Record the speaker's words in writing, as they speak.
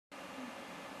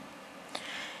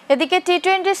এদিকে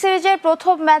টি-20 সিরিজের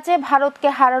প্রথম ম্যাচে ভারতকে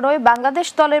হারানোয় বাংলাদেশ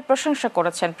দলের প্রশংসা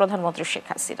করেছেন প্রধানমন্ত্রী শেখ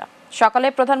হাসিনা। সকালে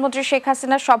প্রধানমন্ত্রী শেখ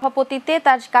হাসিনার সভাপতিত্বে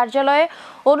তার কার্যালয়ে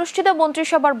অনুষ্ঠিত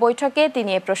মন্ত্রিসভার বৈঠকে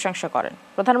তিনি এ প্রশংসা করেন।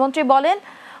 প্রধানমন্ত্রী বলেন,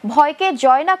 ভয়কে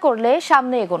জয় না করলে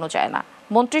সামনে এগোনো যায় না।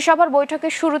 মন্ত্রিসভার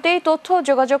বৈঠকের শুরুতেই তথ্য ও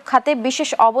যোগাযোগ খাতে বিশেষ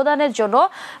অবদানের জন্য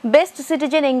বেস্ট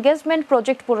সিটিজেন এঙ্গেজমেন্ট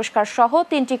প্রজেক্ট পুরস্কার সহ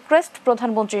 3টি ক্রেস্ট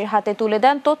প্রধানমন্ত্রীর হাতে তুলে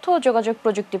দেন তথ্য ও যোগাযোগ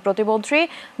প্রযুক্তি প্রতিমন্ত্রী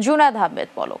জুনায়েদ আহমেদ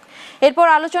পলক। এরপর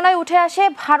আলোচনায় উঠে আসে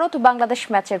ভারত বাংলাদেশ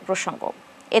ম্যাচের প্রসঙ্গ।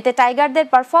 এতে টাইগারদের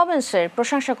পারফরম্যান্সের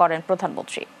প্রশংসা করেন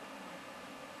প্রধানমন্ত্রী।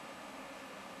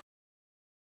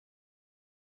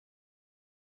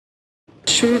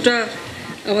 শুরুটা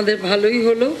আমাদের ভালোই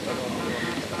হলো,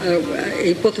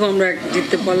 এই প্রথম আমরা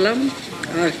জিততে পারলাম।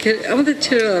 আর আমাদের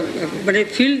ছেলেরা মানে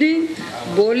ফিল্ডিং,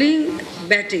 বোলিং,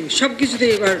 ব্যাটিং সব কিছুতে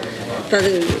এবার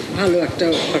তাদের ভালো একটা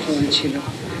পারফরমেন্স ছিল।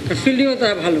 আর ফিল্ডিংও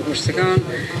তারা ভালো করছে, কারণ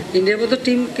ইন্ডিয়ার মতো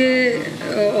টিমকে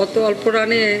অত অল্প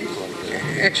রানে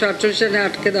 148 রানে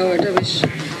আটকে দেওয়া এটা বেশ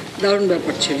দারুণ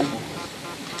ব্যাপার ছিল।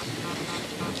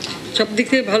 সব দিক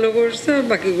থেকে ভালো করছে, আর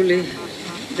বাকিগুলি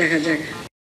দেখা যায়।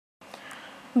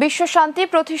 বিশ্ব শান্তি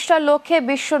প্রতিষ্ঠার লক্ষ্যে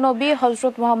বিশ্বনবী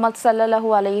হযরত মুহাম্মদ সাল্লাল্লাহু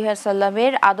আলাইহি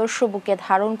ওয়াসাল্লামের আদর্শ বুকে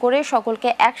ধারণ করে সকলকে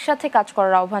একসাথে কাজ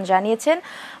করার আহ্বান জানিয়েছেন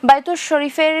বাইতুল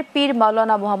শরীফের পীর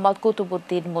মাওলানা মুহাম্মদ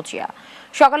কুতুবউদ্দিন মুজিয়া।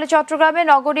 সকালে চট্টগ্রামে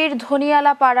নগরীর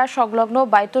ধনিয়ালা পাড়া সংলগ্ন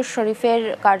বাইতুল শরীফের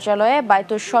কার্যালয়ে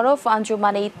বাইতুল শরফ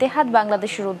আঞ্জুমানে ইত্তেহাদ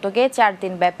বাংলাদেশের উদ্যোগে 4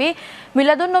 দিনব্যাপী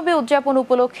মিলাদুন্নবী উদযাপন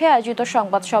উপলক্ষে আয়োজিত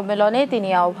সংবাদ সম্মেলনে তিনি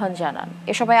আহ্বান জানান।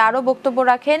 এ সময় আরও বক্তব্য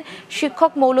রাখেন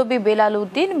শিক্ষক মৌলভী বেলাল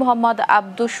উদ্দিন, মোহাম্মদ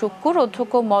আব্দুস শুক্কুর,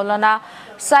 অধ্যক্ষ মাওলানা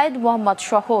সাইদ মোহাম্মদ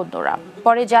সহ অন্যরা।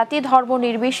 পরে জাতি ধর্ম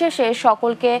নির্বিশেষে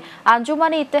সকলকে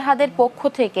আঞ্জুমানে ইত্তেহাদের পক্ষ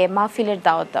থেকে মাহফিলের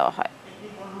দাওয়াত দেওয়া হয়।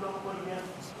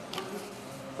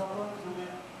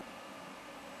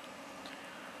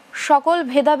 সকল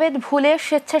ভেদাভেদ ভুলে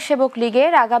স্বেচ্ছাসেবক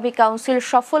লীগের আগামী কাউন্সিল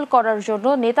সফল করার জন্য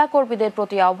নেতাকর্মীদের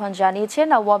প্রতি আহ্বান জানিয়েছেন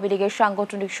আওয়ামী লীগের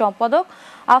সাংগঠনিক সম্পাদক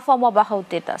আফম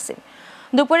বাহাউদ্দিন তাসিম।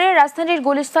 দুপুরে রাজধানীর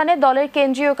গুলিস্তানে দলের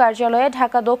কেন্দ্রীয় কার্যালয়ে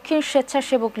ঢাকা দক্ষিণ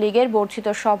স্বেচ্ছাসেবক লীগের বর্ধিত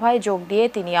সভায় যোগ দিয়ে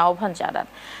তিনি আহ্বান জানান।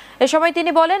 এ সময়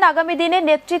তিনি বলেন, আগামী দিনে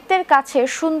নেতৃত্বের কাছে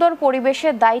সুন্দর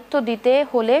পরিবেশের দায়িত্ব দিতে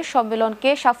হলে সম্মেলনকে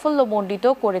সাফল্যমণ্ডিত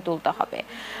করে তুলতে হবে।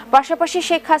 পাশাপাশি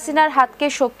শেখ হাসিনার হাতকে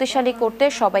শক্তিশালী করতে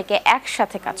সবাইকে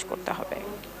একসাথে কাজ করতে হবে।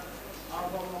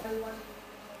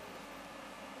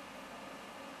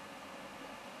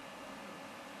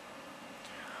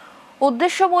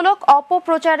 উদ্দেশ্যমূলক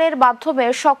অপপ্রচারের মাধ্যমে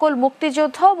সকল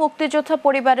মুক্তিযোদ্ধা ও মুক্তিযোদ্ধা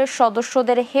পরিবারের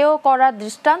সদস্যদের হেয় করা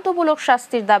দৃষ্টান্তমূলক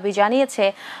শাস্তির দাবি জানিয়েছে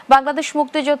বাংলাদেশ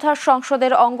মুক্তিযোদ্ধা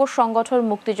সংসদের অঙ্গ সংগঠন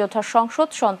মুক্তিযোদ্ধা সংসদ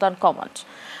সন্তান কমান্ড।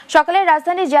 সকালে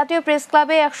রাজধানীর জাতীয় প্রেস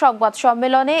ক্লাবে এক সংবাদ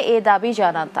সম্মেলনে এ দাবি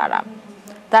জানান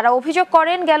তারা অভিযোগ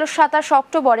করেন, গেল 27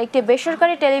 অক্টোবর একটি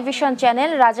বেসরকারি টেলিভিশন চ্যানেল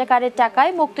রাজাকারের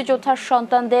টাকায় মুক্তিযোদ্ধার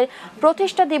সন্তানদের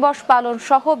প্রতিষ্ঠা দিবস পালন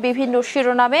সহ বিভিন্ন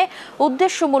শিরোনামে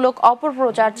উদ্দেশ্যমূলক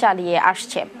অপপ্রচার চালিয়ে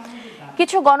আসছে।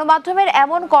 কিছু গণমাধ্যমের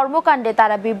এমন কর্মকাণ্ডে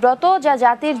তারা বিব্রত, যা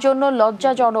জাতির জন্য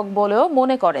লজ্জাজনক বলেও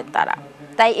মনে করেন তারা।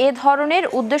 তাই এ ধরনের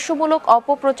উদ্দেশ্যমূলক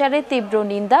অপপ্রচারের তীব্র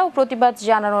নিন্দা ও প্রতিবাদ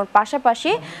জানানোর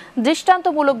পাশাপাশি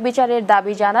দৃষ্টান্তমূলক বিচারের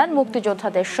দাবি জানান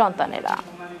মুক্তিযোদ্ধাদের সন্তানেরা।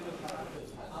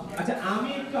 আচ্ছা,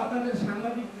 আমি একটু আপনাদের